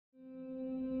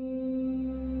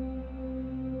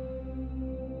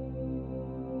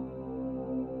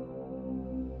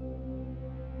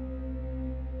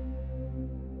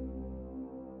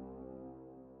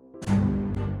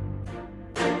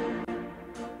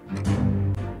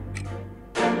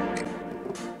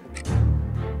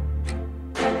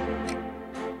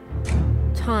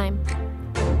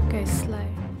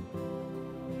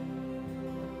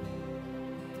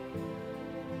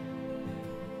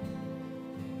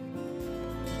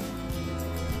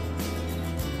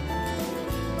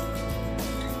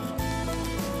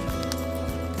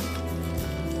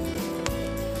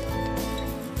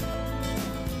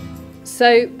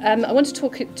So I want to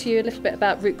talk to you a little bit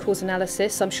about root cause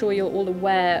analysis. I'm sure you're all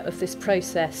aware of this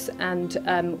process, and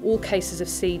all cases of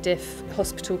C-Diff,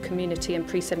 hospital, community and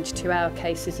pre-72-hour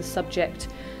cases are subject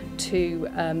to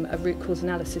a root cause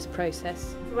analysis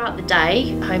process. Throughout the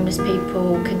day, homeless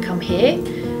people can come here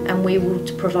and we will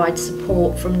provide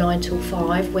support from 9 till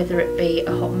 5, whether it be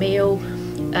a hot meal,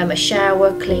 a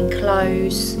shower, clean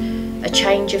clothes, a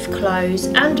change of clothes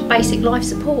and basic life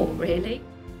support really.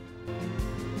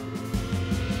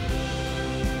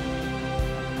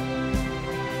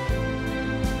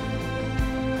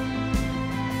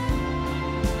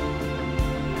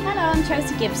 I'm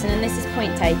Chelsea Gibson and this is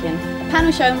Point Taken, a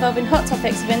panel show involving hot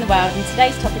topics within the world, and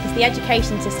today's topic is the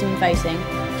education system and voting.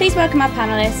 Please welcome our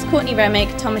panellists, Courtney Remick,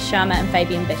 Thomas Sharma and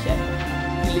Fabian Bishop.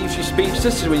 It leaves you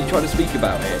speechless when you try to speak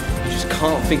about it. You just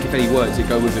can't think of any words that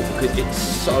go with it because it's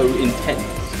so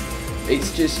intense.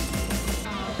 It's just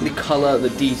the colour, the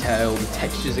detail, the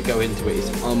textures that go into it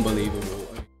is unbelievable.